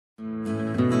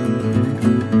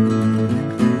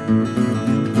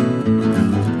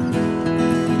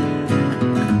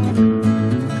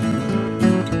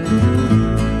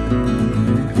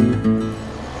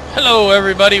Hello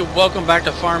everybody, welcome back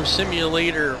to Farm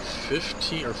Simulator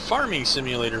 15, or Farming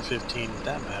Simulator 15 for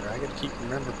that matter. I gotta keep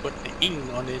remember putting the ing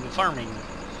on the farming.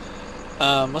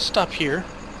 Let's stop here.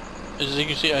 As you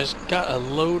can see, I just got a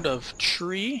load of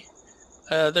tree.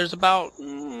 There's about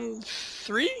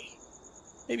 3,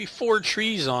 maybe 4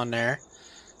 trees on there.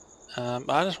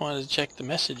 I just wanted to check the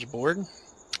message board.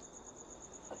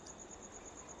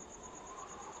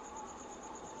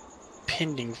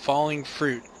 Pending falling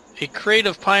fruit. A crate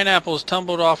of pineapples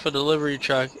tumbled off a delivery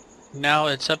truck. Now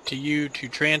it's up to you to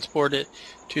transport it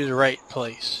to the right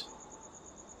place.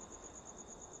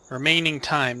 Remaining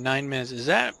time 9 minutes. Is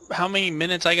that how many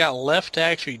minutes I got left to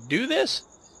actually do this?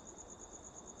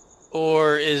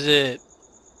 Or is it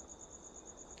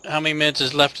how many minutes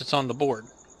is left that's on the board?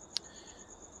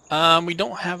 We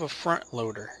don't have a front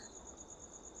loader.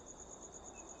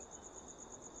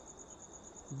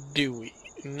 Do we?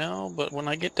 No, but when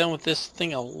I get done with this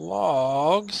thing of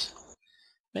logs,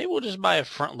 maybe we'll just buy a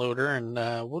front loader and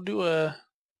we'll do a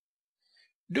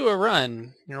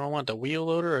run. You know, I want the wheel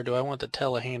loader or do I want the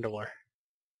telehandler?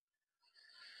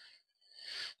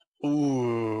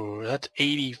 Ooh, that's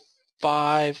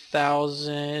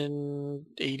 85,000,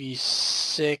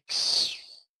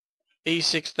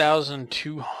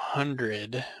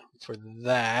 86,200 for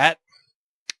that.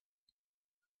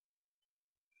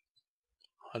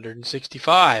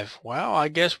 165. Well, I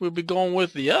guess we'll be going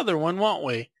with the other one, won't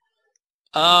we?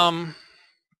 Let's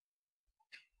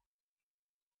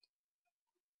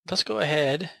go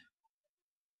ahead.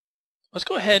 Let's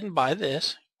go ahead and buy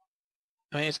this.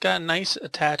 I mean, it's got nice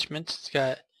attachments. It's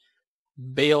got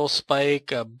bale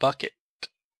spike, a bucket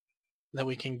that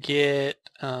we can get,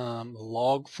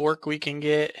 log fork we can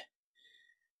get,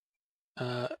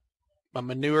 a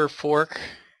manure fork.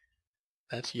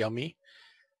 That's yummy.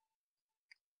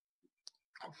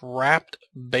 Wrapped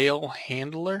bale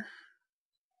handler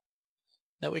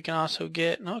that we can also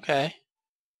get. Okay.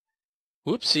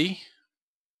 Whoopsie.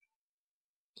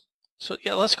 So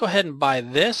yeah, let's go ahead and buy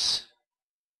this.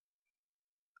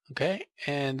 Okay,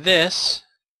 and this.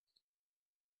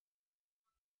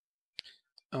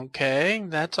 Okay,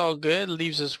 that's all good.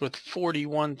 Leaves us with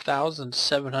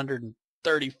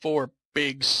 41,734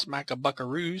 big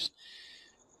smack-a-buckaroos.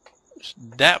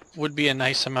 That would be a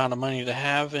nice amount of money to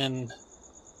have in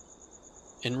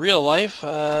real life.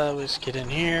 Let's get in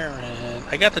here, and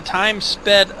I got the time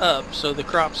sped up so the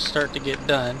crops start to get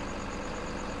done.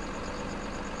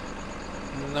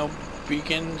 No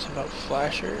beacons about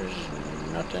flashers,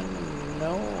 nothing.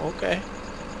 No, okay.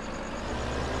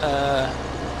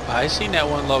 I seen that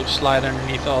one log slide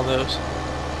underneath all those,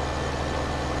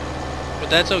 but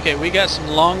that's okay. We got some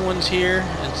long ones here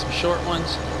and some short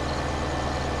ones.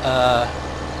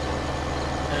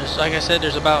 There's, like I said,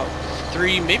 there's about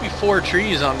 3, maybe 4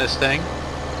 trees on this thing.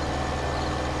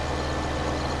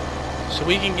 So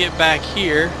we can get back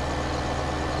here.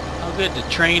 Oh good, the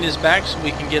train is back so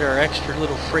we can get our extra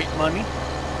little freight money.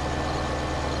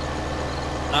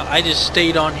 I just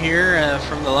stayed on here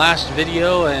from the last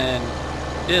video and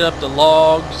did up the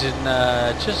logs and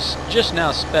just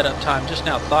now sped up time, just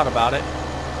now thought about it.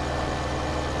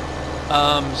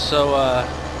 So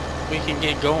we can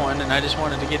get going, and I just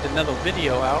wanted to get another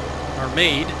video out, or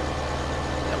made.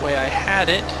 That way I had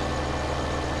it,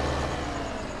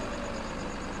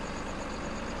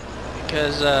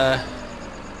 because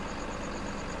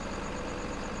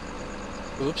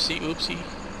oopsie.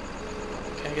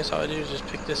 Okay, I guess all I do is just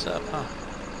pick this up, huh?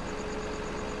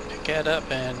 Pick that up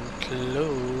and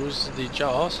close the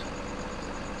jaws,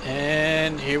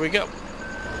 and here we go.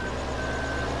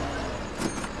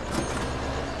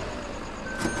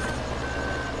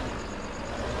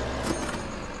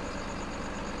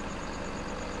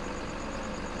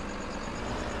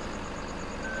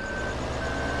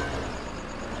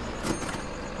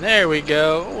 There we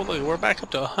go. Oh, look, we're back up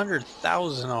to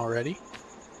 100,000 already.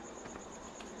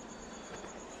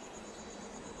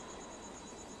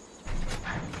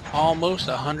 Almost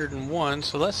 101.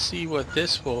 So let's see what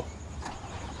this will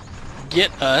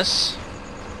get us,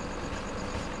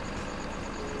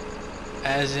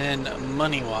 as in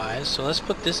money-wise. So let's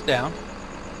put this down.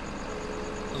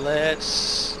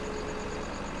 Let's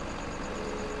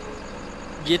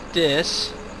get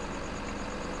this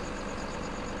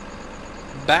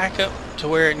back up to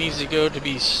where it needs to go to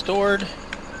be stored.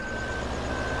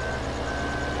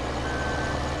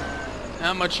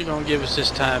 How much you gonna give us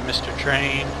this time, Mr.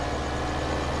 Train?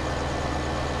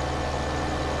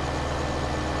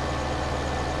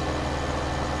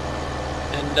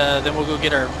 And then we'll go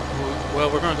get our,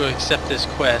 well, we're gonna go accept this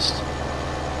quest.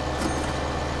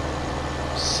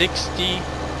 60,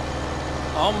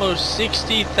 almost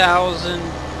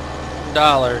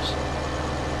 $60,000.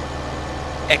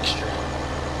 extra.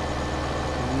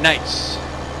 Nice.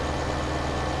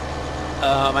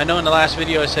 I know in the last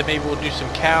video I said maybe we'll do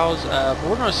some cows, but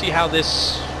we're going to see how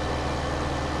this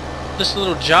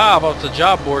little job off the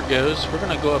job board goes. We're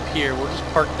going to go up here. We'll just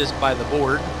park this by the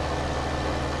board.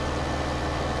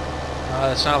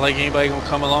 It's not like anybody going to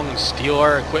come along and steal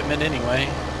our equipment anyway.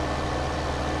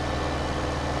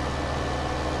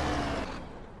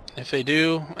 If they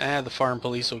do, the farm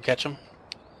police will catch them.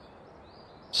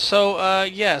 So,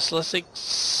 yes, let's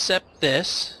accept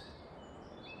this.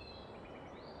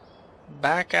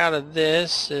 Back out of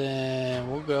this,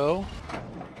 and we'll go.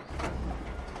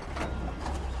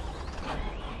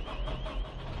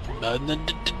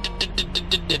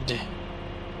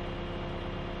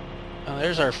 Oh,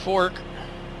 there's our fork.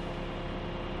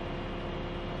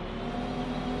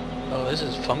 Oh, this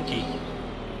is funky.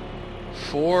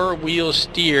 4-wheel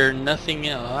steer, nothing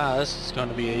else. Wow, this is going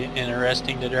to be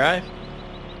interesting to drive.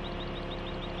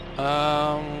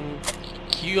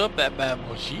 Cue up that bad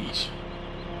boy. Jeez.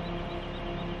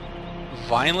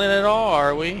 Violent at all,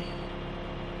 are we?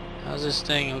 How's this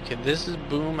thing? Okay, this is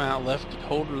boom out. Left,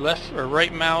 hold left or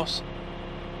right mouse.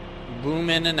 Boom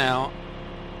in and out.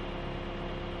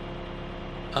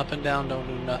 Up and down, don't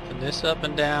do nothing. This up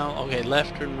and down. Okay,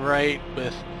 left and right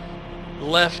with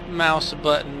left mouse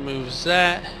button moves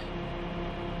that.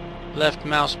 Left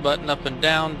mouse button up and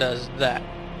down does that.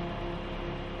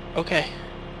 Okay.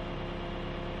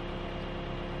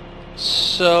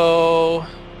 So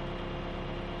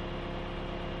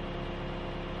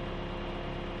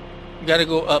gotta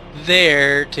go up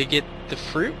there to get the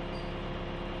fruit.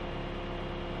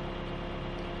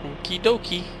 Okie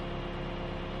dokie.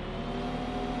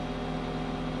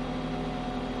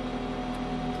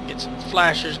 Get some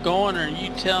flashers going, or are you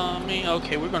telling me?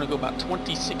 Okay, we're gonna go about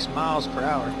 26 miles per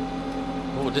hour.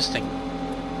 Oh, this thing.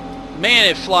 Man,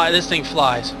 it flies. This thing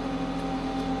flies.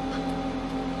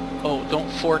 Oh, don't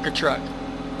fork a truck.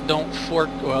 Don't fork,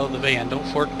 well, the van. Don't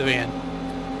fork the van.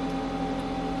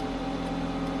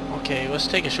 Okay, let's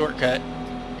take a shortcut.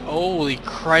 Holy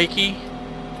crikey.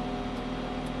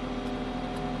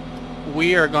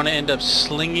 We are going to end up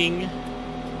slinging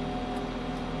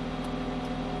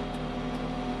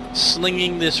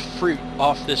this fruit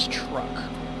off this truck.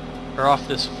 Or off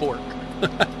this fork.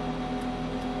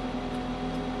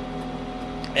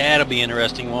 That'll be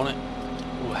interesting, won't it?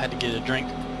 Ooh, I had to get a drink.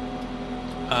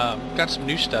 Got some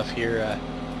new stuff here.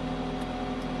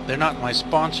 They're not my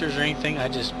sponsors or anything. I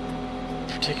just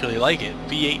particularly like it.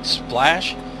 V8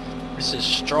 Splash. This is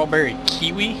strawberry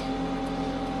kiwi.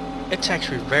 It's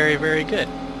actually very, very good.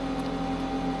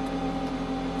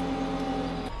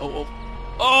 Oh, oh,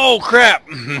 oh crap!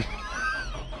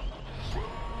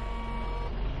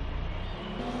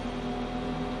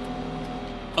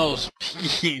 Oh,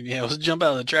 speed. Yeah, let's jump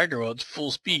out of the tractor while it's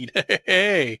full speed.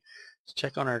 Hey, let's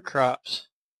check on our crops.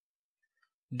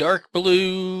 Dark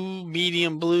blue,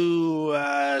 medium blue,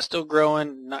 still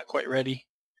growing, not quite ready.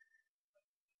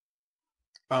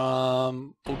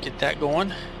 We'll get that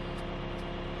going.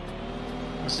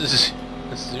 Let's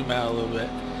zoom out a little bit.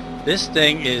 This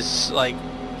thing is like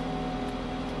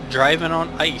driving on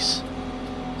ice.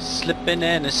 Slipping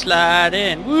and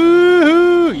sliding.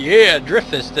 Woohoo! Yeah, drift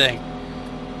this thing.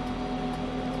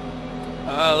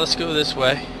 Let's go this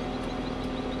way.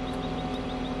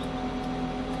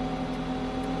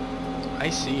 I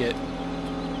see it.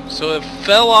 So it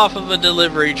fell off of a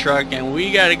delivery truck and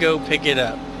we gotta go pick it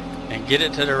up and get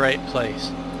it to the right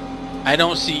place. I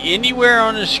don't see anywhere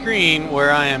on the screen where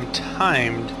I am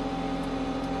timed.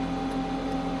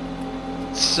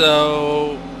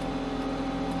 So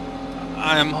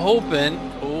I'm hoping,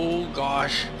 oh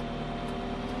gosh,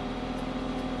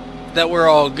 that we're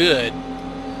all good.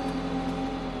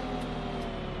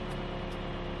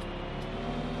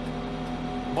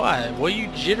 Why? What are you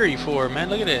jittery for, man?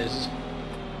 Look at this.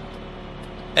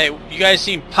 Hey, you guys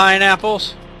seen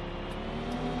pineapples?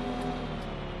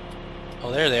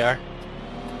 Oh, there they are.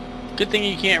 Good thing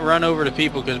you can't run over to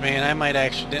people, because, man, I might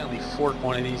accidentally fork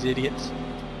one of these idiots.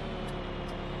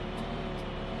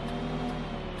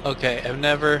 Okay, I've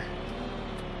never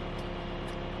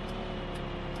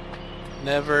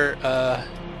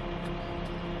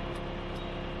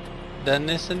done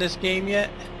this in this game yet.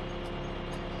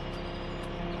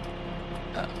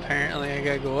 Apparently I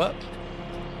gotta go up.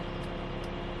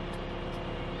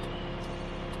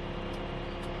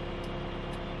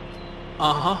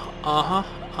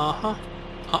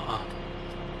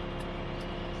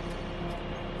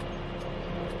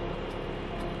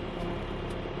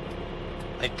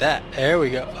 Like that. There we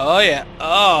go. Oh yeah.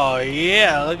 Oh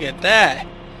yeah, look at that.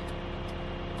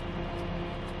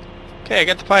 Okay, I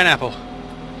got the pineapple.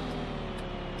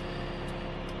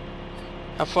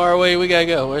 How far away we gotta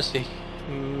go? Where's the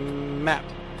map?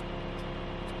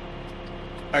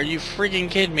 Are you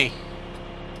freaking kidding me?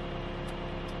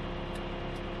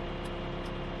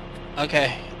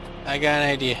 Okay, I got an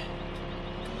idea.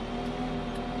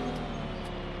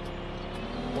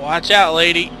 Watch out,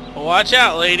 lady. Watch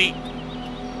out, lady.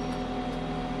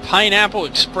 Pineapple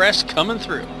Express coming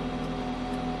through.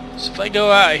 So if I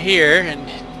go out here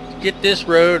and get this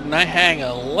road and I hang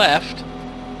a left,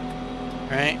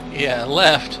 right? Yeah,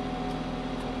 left.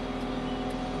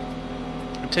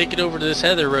 And take it over to this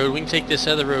other road. We can take this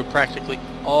other road practically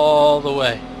all the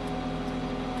way.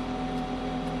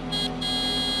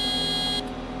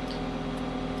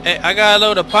 Hey, I got a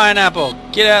load of pineapple.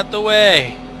 Get out the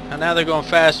way. And now they're going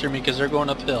faster than me because they're going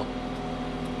uphill.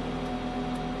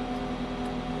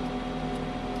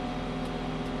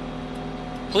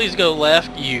 Please go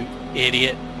left, you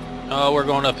idiot. Oh, we're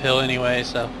going uphill anyway,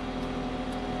 so.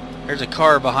 There's a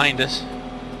car behind us.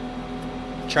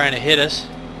 Trying to hit us.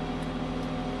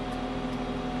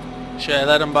 Should I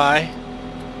let him by?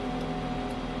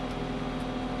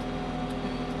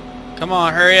 Come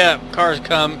on, hurry up. Cars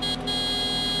come.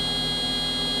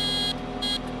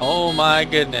 Oh my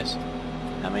goodness.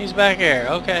 How many's back here?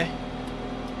 Okay.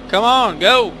 Come on,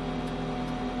 go!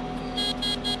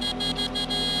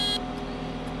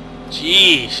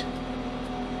 Jeez.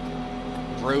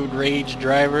 Road rage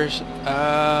drivers.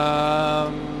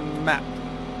 Map.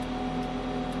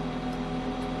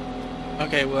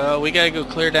 Okay, well, we gotta go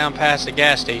clear down past the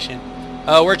gas station.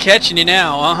 Oh, we're catching you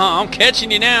now. I'm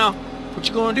catching you now. What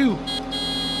you gonna do?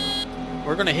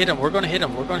 We're gonna hit him. We're gonna hit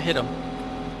him. We're gonna hit him.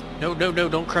 No, no, no,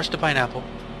 don't crush the pineapple.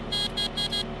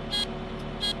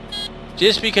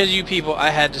 Just because you people, I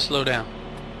had to slow down.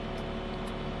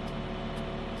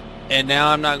 And now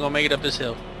I'm not going to make it up this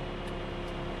hill.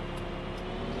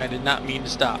 I did not mean to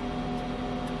stop.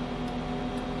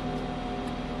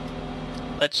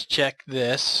 Let's check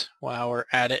this while we're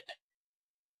at it.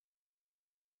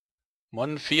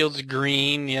 One field's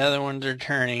green, the other ones are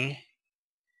turning.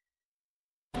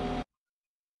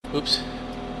 Oops.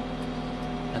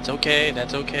 That's okay,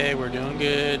 that's okay. We're doing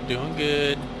good, doing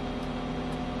good.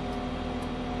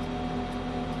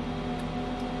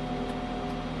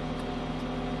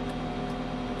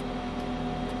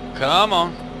 Come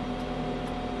on.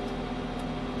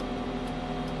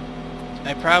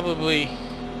 I probably...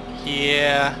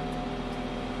 yeah.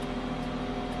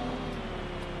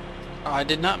 Oh, I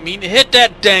did not mean to hit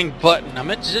that dang button. I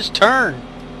meant to just turn.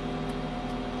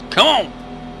 Come on.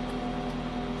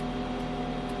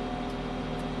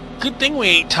 Good thing we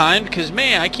ain't timed, because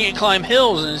man, I can't climb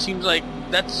hills, and it seems like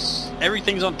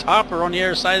everything's on top or on the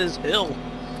other side of this hill.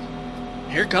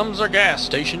 Here comes our gas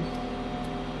station.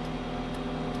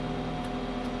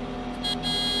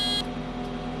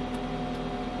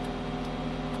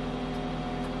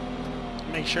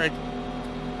 Make sure I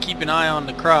keep an eye on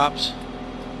the crops.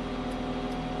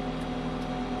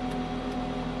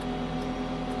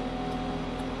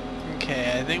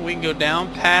 Okay, I think we can go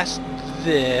down past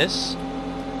this.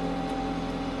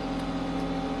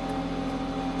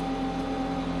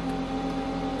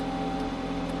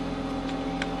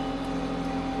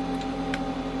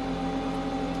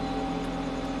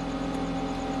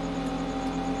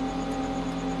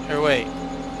 Or wait.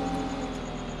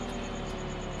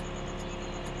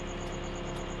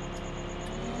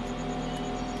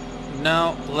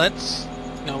 No,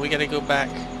 no, we gotta go back.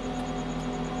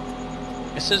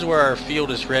 This is where our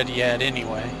field is ready at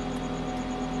anyway.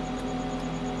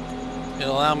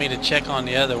 It'll allow me to check on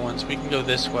the other ones. We can go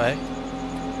this way.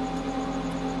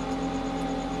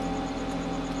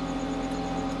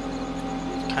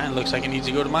 Kinda looks like it needs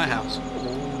to go to my house.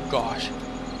 Oh gosh.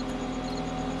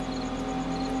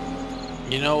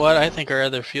 You know what? I think our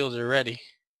other fields are ready.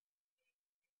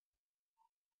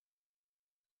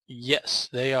 Yes,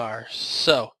 they are.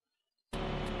 So,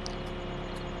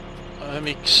 let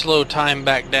me slow time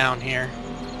back down here.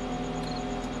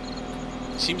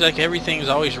 Seems like everything's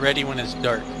always ready when it's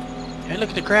dark. Hey, look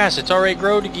at the grass. It's already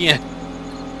growed again.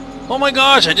 Oh my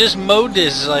gosh, I just mowed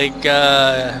this like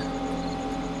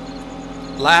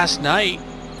last night.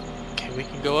 Okay, we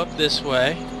can go up this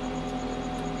way.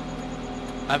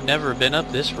 I've never been up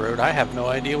this road. I have no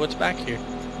idea what's back here.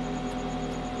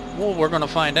 Well, we're gonna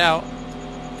find out.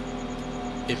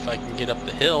 If I can get up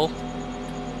the hill.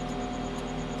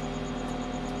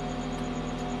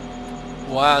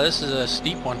 Wow, this is a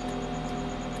steep one.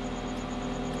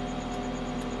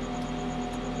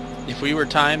 If we were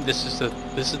timed, this is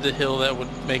the hill that would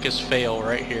make us fail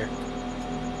right here.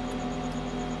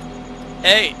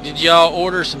 Hey, did y'all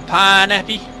order some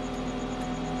pineapple?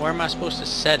 Where am I supposed to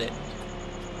set it?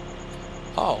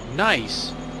 Oh,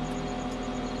 nice.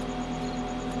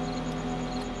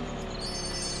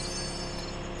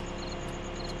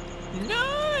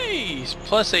 Nice!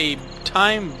 Plus a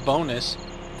time bonus.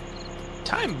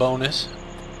 Time bonus?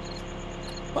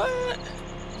 What?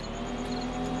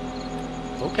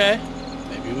 Okay.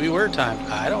 Maybe we were timed.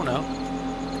 I don't know.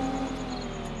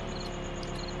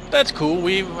 That's cool.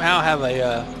 We now have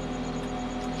a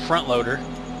front loader.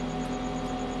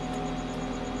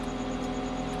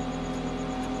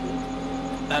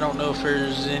 I don't know if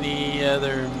there's any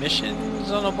other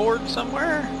missions on a board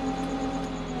somewhere.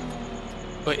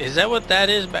 Wait, is that what that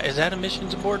is? Is that a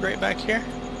missions board right back here?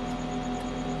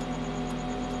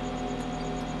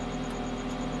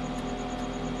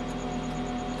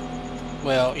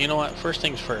 Well, you know what? First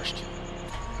things first.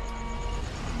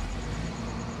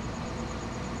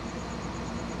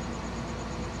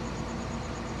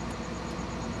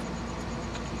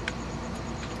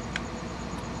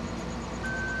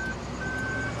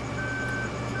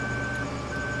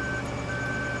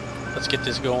 Let's get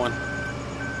this going.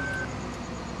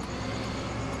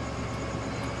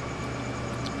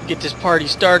 Get this party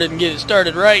started and get it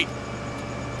started right.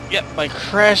 Yep, by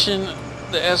crashing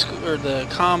the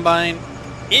combine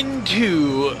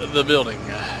into the building.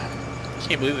 I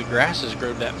can't believe the grass has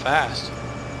grown that fast.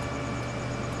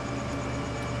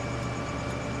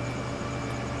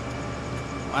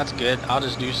 Well, that's good. I'll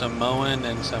just do some mowing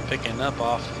and some picking up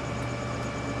off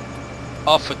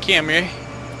of camera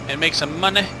and make some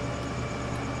money.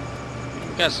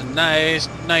 We got some nice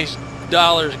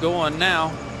dollars going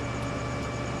now.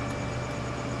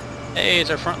 Hey, it's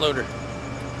our front loader.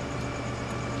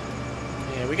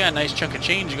 Yeah, we got a nice chunk of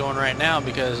change going right now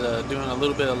because doing a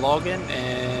little bit of logging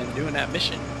and doing that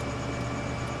mission.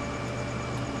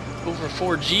 Over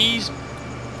 4 G's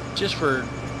just for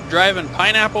driving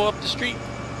pineapple up the street.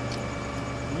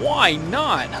 Why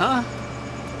not, huh?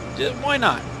 Just, why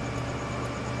not?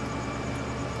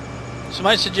 So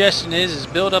my suggestion is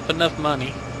build up enough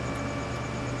money.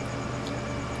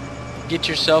 Get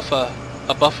yourself a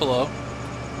buffalo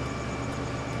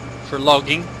for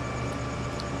logging,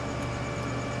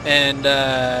 and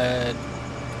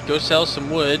go sell some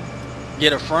wood,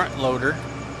 get a front loader,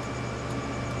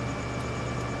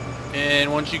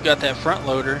 and once you got that front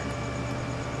loader,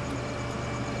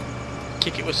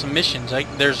 kick it with some missions. Like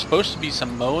there's supposed to be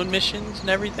some mowing missions and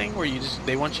everything where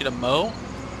they want you to mow.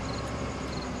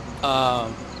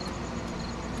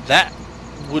 That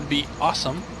would be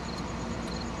awesome.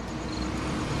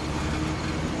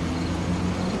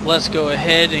 Let's go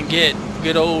ahead and get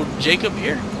good old Jacob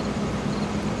here.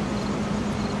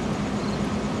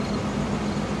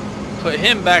 Put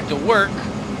him back to work.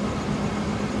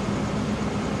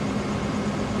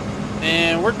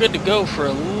 And we're good to go for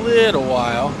a little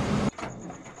while.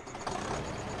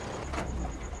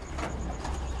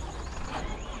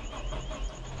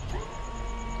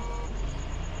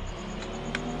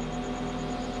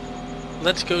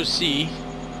 Let's go see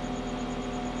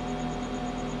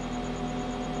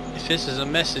if this is a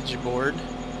message board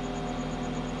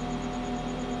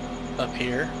up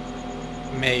here.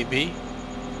 Maybe.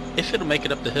 If it'll make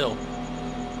it up the hill.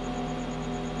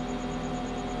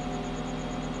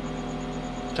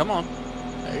 Come on.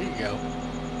 There you go.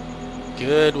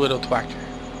 Good little tractor.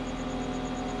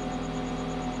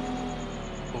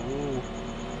 Ooh.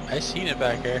 I seen it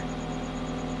back there.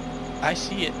 I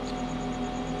see it.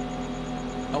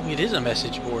 Oh, it is a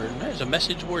message board. There's a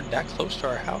message board that close to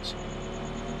our house.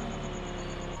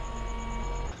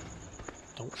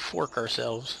 Don't fork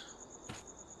ourselves.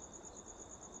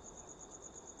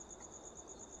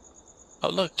 Oh,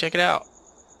 look, check it out.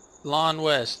 Lawn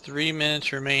West, 3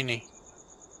 minutes remaining.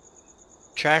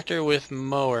 Tractor with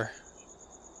mower.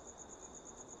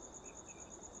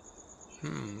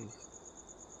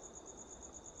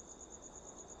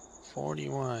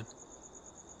 41.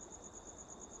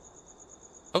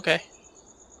 Okay.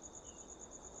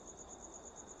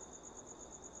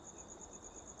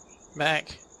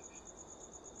 Back.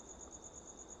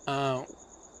 Man,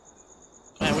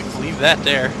 we can leave that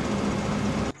there.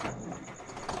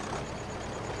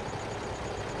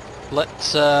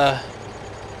 Let's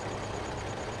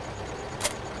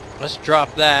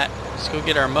drop that. Let's go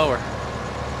get our mower.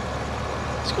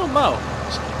 Let's go mow.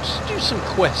 Let's do some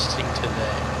questing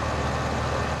today.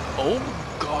 Oh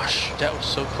gosh, that was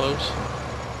so close.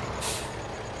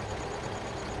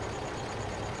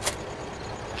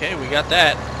 Okay, we got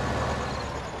that.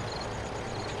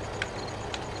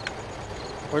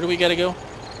 Where do we gotta go?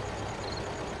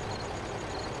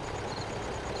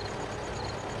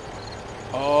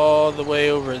 All the way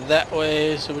over that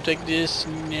way, so we'll take this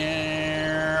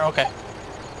near. Okay.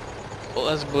 Well,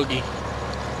 let's boogie.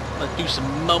 Let's do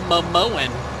some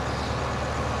mowing.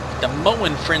 The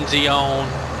mowing frenzy on.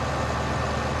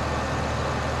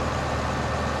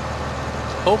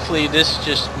 Hopefully this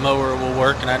just mower will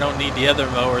work and I don't need the other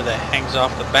mower that hangs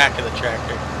off the back of the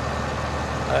tractor.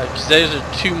 Because those are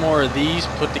 2 more of these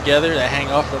put together that hang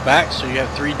off the back, so you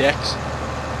have 3 decks.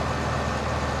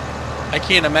 I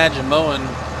can't imagine mowing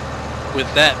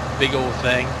with that big old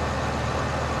thing.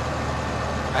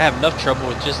 I have enough trouble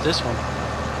with just this one.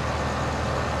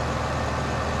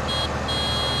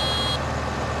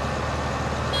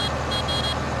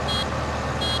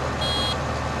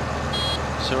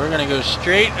 So we're going to go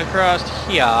straight across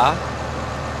here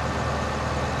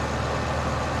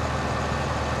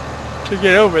to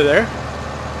get over there.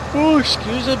 Oh,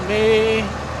 excuse me.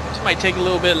 This might take a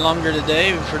little bit longer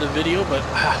today for the video, but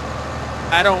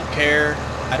I don't care.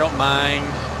 I don't mind.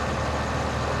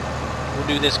 We'll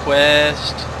do this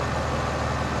quest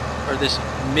or this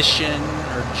mission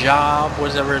or job,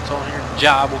 whatever it's on here.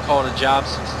 Job, we'll call it a job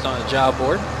since it's on a job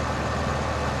board.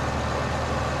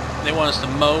 They want us to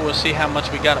mow. We'll see how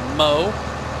much we got to mow.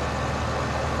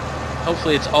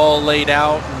 Hopefully it's all laid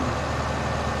out and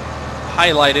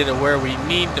highlighted of where we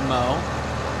need to mow.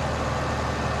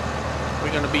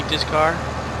 We're going to beat this car.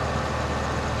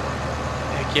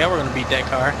 Heck yeah, we're going to beat that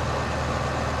car.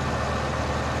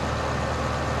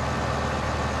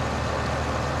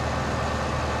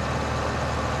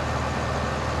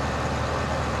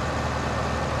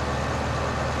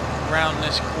 Around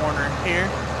this corner here.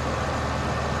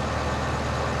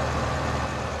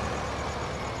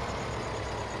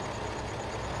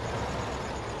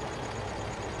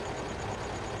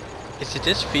 Is it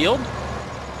this field?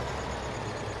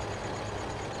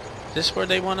 Is this where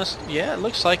they want us? Yeah, it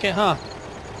looks like it, huh?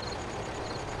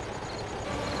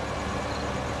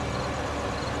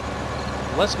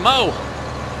 Let's mow.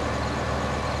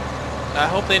 I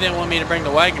hope they didn't want me to bring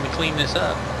the wagon to clean this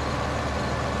up.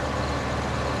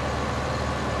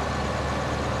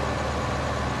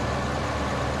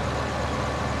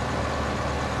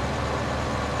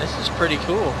 This is pretty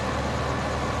cool.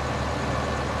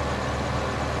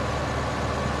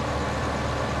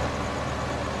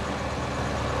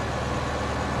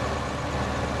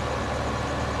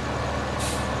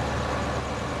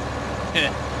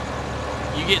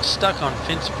 You get stuck on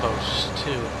fence posts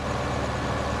too,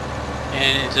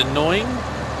 and it's annoying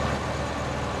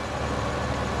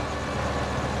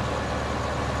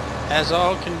as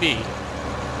all can be.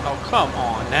 Oh, come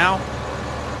on now.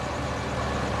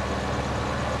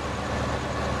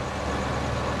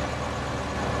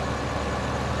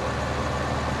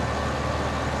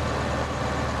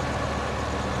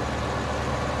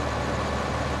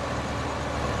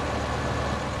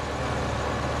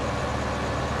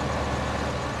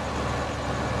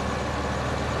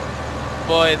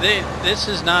 Boy, this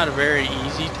is not a very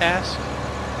easy task.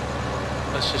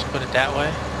 Let's just put it that way.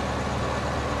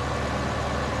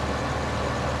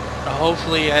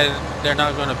 Hopefully they're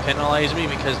not going to penalize me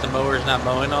because the mower's not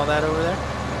mowing all that over there.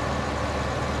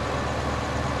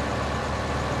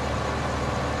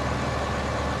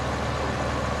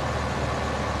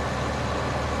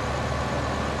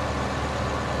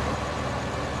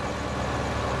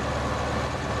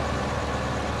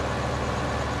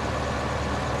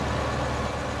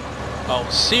 Oh,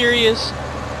 serious?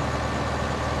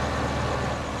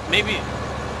 Maybe...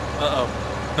 Uh-oh.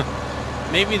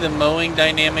 Maybe the mowing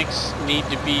dynamics need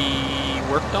to be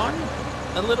worked on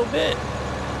a little bit.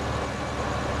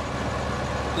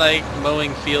 Like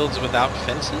mowing fields without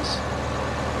fences.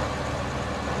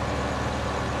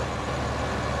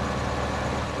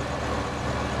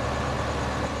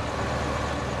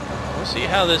 We'll see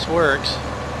how this works.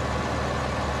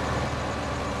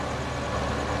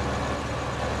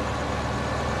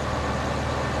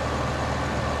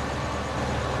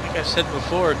 Like I said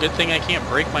before, good thing I can't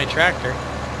break my tractor.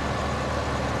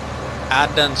 I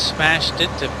done smashed it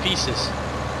to pieces.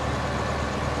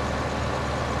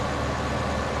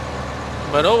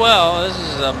 But oh well, this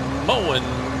is a mowing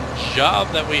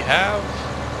job that we have.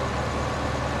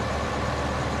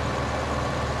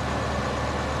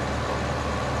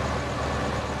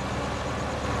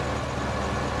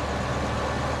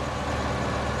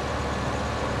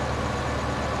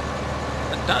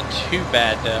 Not too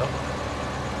bad though.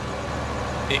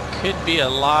 It could be a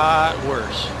lot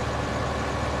worse.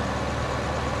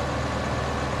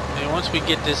 And once we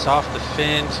get this off the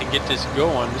fence and get this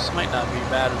going, this might not be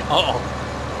bad at all.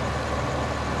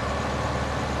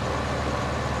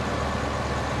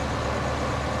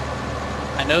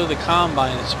 I know the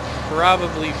combine is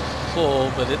probably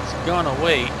full, but it's gonna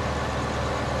wait.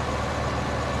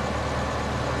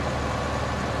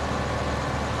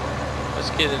 Let's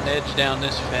get an edge down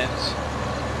this fence.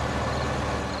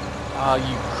 Oh,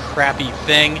 you crappy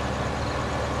thing.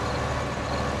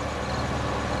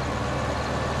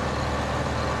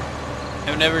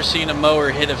 I've never seen a mower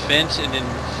hit a fence and then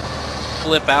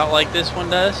flip out like this one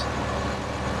does.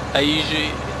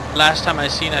 Last time I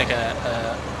seen like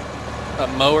a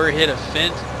mower hit a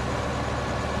fence,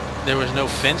 there was no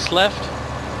fence left.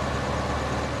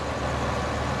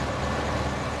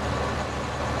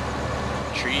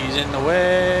 Trees in the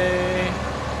way.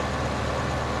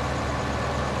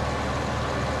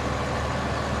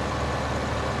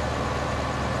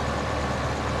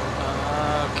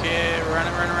 Okay, run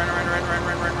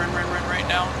right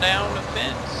down the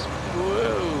fence.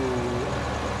 Whoa.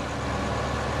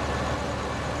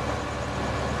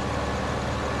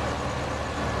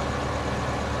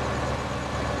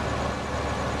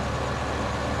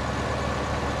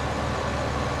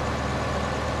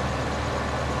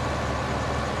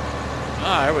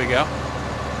 Ah, there we go.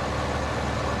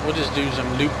 We'll just do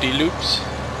some loop-de-loops.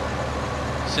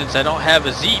 Since I don't have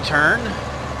a Z-turn,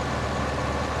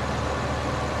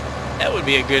 that would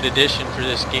be a good addition for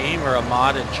this game, or a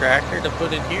modded tractor to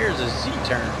put in here as a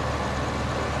Z-turn.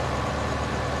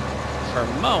 For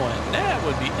mowing, that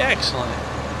would be excellent.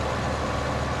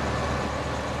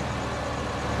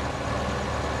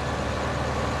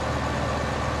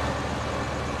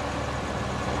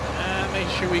 Make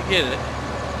sure we get it.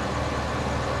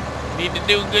 Need to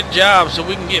do a good job so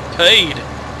we can get paid.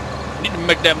 Need to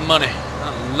make that money.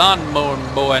 I'm a lawn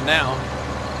mowing boy now.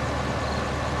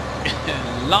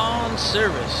 Lawn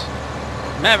service.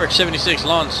 Maverick 76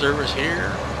 lawn service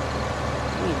here.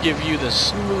 We'll give you the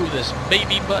smoothest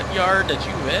baby butt yard that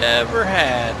you've ever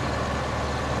had.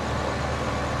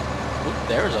 Oop,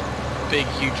 there's a big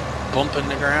huge bump in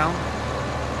the ground.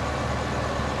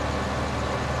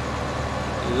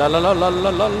 La la la la la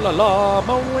la la la,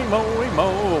 mowing, mowing,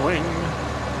 mowing.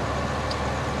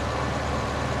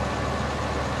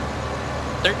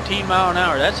 13 mile an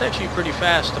hour, that's actually pretty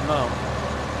fast to mow.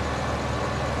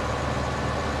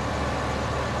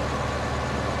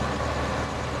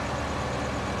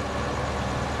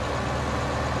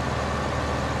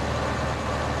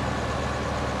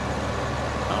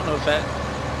 I don't know if that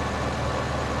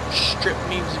strip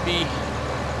needs to be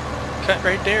cut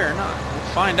right there or not.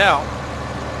 We'll find out.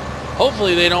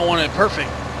 Hopefully they don't want it perfect,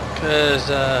 because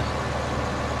that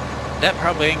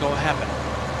probably ain't going to happen.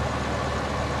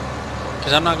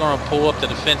 Because I'm not going to pull up to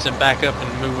the fence and back up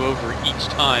and move over each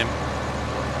time.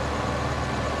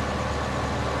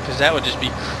 Because that would just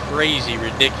be crazy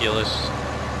ridiculous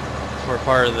for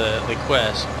part of the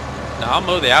quest. Now I'll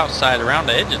mow the outside around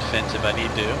the edge of the fence if I need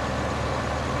to.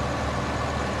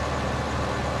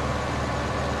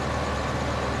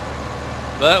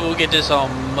 But we'll get this all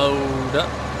mowed up.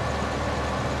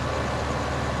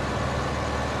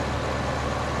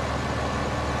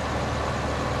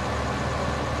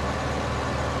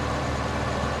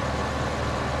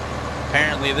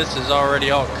 Apparently this is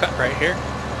already all cut right here.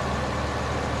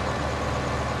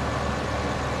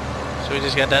 So we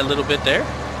just got that little bit there.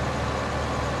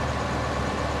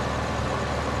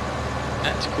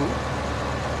 That's cool.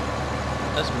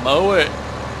 Let's mow it.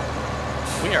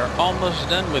 We are almost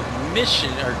done with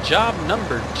mission, or job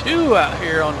number 2 out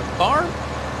here on the farm.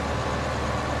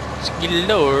 It's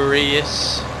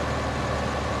glorious.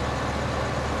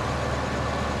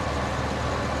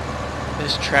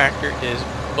 This tractor is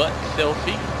butt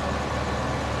filthy.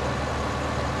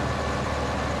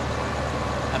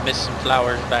 I missed some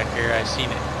flowers back here. I seen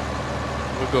it.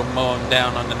 We'll go mow them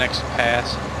down on the next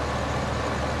pass.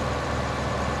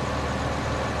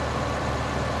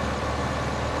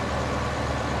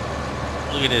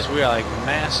 Look at this. We are like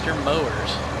master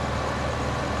mowers.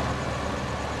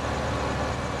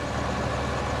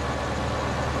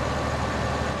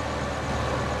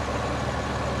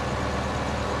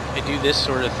 I do this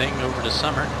sort of thing over the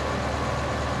summer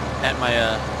at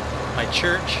my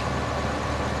church.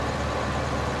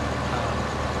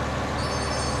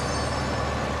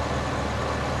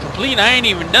 Complete, I ain't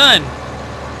even done.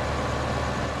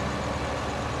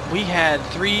 We had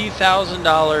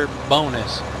 $3,000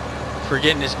 bonus for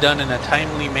getting this done in a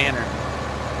timely manner.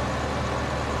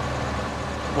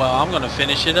 Well, I'm gonna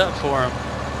finish it up for them.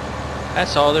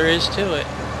 That's all there is to it.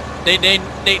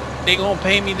 They gonna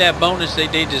pay me that bonus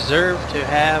they deserve to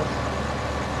have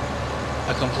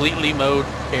a completely mowed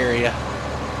area.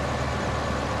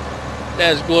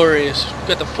 That is glorious. We've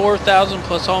got the 4,000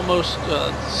 plus almost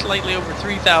slightly over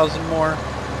 3,000 more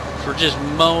for just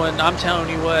mowing. I'm telling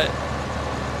you what,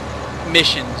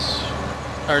 missions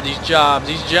are these jobs.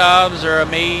 These jobs are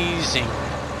amazing.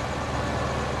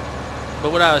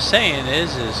 But what I was saying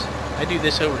is I do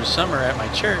this over the summer at my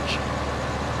church,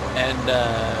 and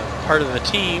part of the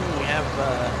team, we have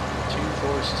 2,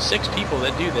 4, 6 people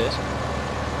that do this.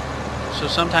 So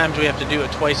sometimes we have to do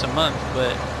it twice a month,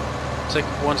 but It's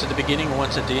like once at the beginning and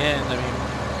once at the end. I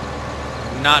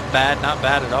mean, not bad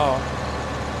at all.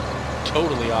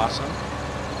 Totally awesome.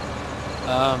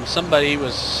 Somebody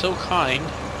was so kind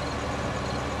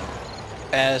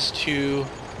as to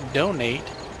donate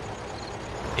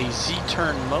a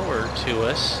Z-turn mower to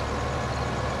us.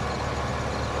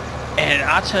 And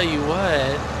I'll tell you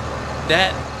what,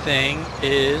 that thing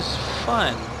is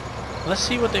fun. Let's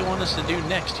see what they want us to do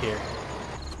next here.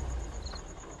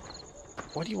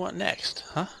 What do you want next,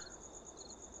 huh?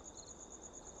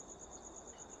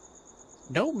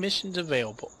 No missions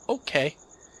available. Okay.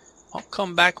 I'll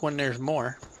come back when there's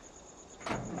more.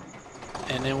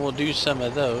 And then we'll do some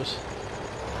of those.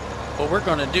 What we're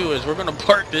going to do is we're going to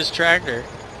park this tractor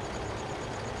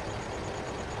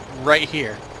right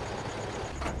here.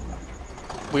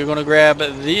 We're going to grab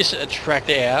this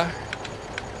tractor.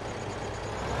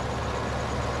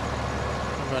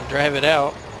 I'm going to drive it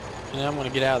out. And then I'm going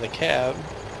to get out of the cab.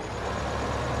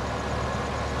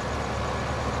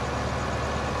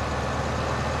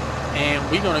 And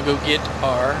we're going to go get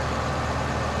our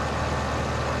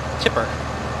tipper.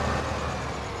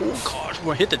 Oh gosh, we're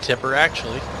going to hit the tipper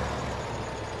actually.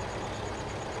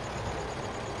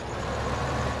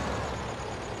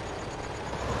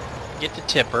 Get the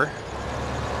tipper.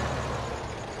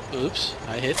 Oops,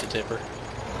 I hit the tipper.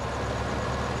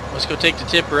 Let's go take the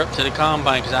tipper up to the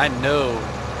combine because I know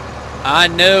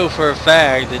for a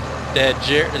fact that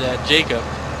Jacob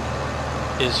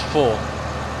is full.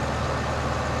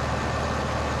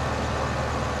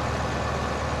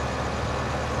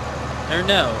 Or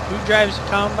no, who drives the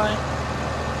combine?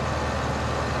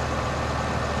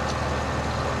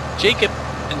 Jacob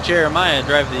and Jeremiah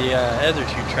drive the other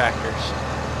two tractors.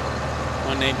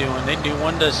 When they do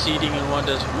one does seeding and one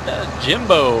does, who does?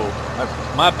 Jimbo.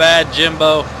 My bad,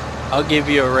 Jimbo. I'll give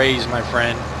you a raise, my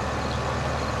friend.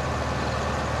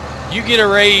 You get a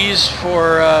raise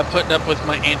for putting up with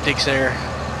my antics there,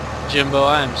 Jimbo.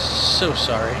 I am so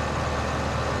sorry.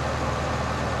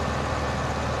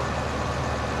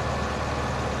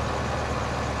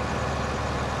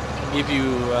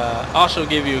 Also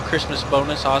give you a Christmas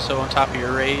bonus also on top of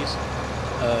your raise.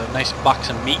 A nice box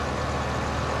of meat.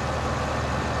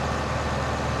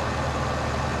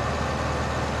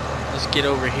 Let's get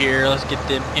over here. Let's get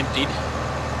them emptied.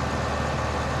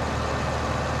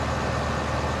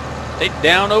 They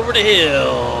down over the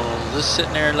hill. Just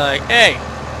sitting there like, hey,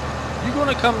 you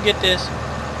gonna come get this?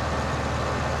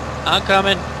 I'm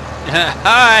coming.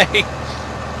 Hi.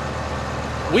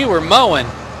 We were mowing.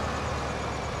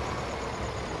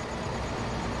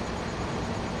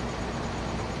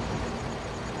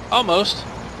 Almost.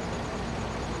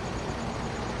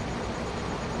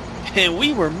 And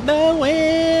we were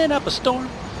mowing up a storm.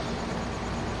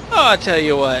 Oh, I'll tell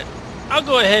you what. I'll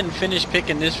go ahead and finish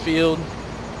picking this field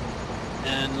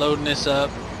and loading this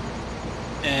up.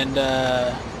 And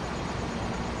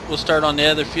we'll start on the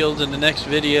other fields in the next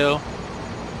video.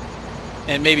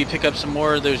 And maybe pick up some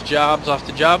more of those jobs off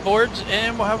the job boards.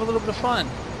 And we'll have a little bit of fun.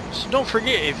 So don't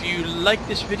forget, if you like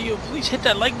this video, please hit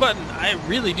that like button. I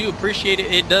really do appreciate it.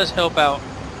 It does help out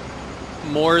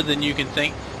more than you can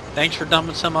think. Thanks for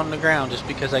dumping some on the ground just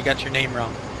because I got your name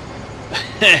wrong.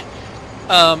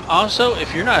 Also,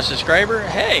 if you're not a subscriber,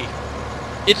 hey,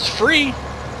 it's free.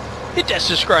 Hit that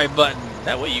subscribe button.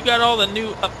 That way you got all the new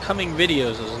upcoming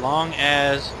videos, as long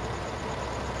as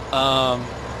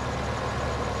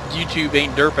YouTube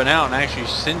ain't derping out and actually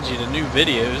sends you the new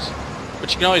videos.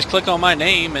 But you can always click on my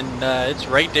name and it's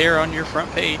right there on your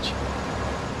front page.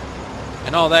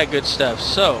 And all that good stuff.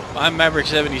 So, I'm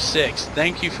Maverick76.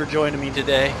 Thank you for joining me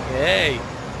today. Hey.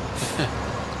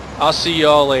 I'll see you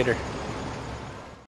all later.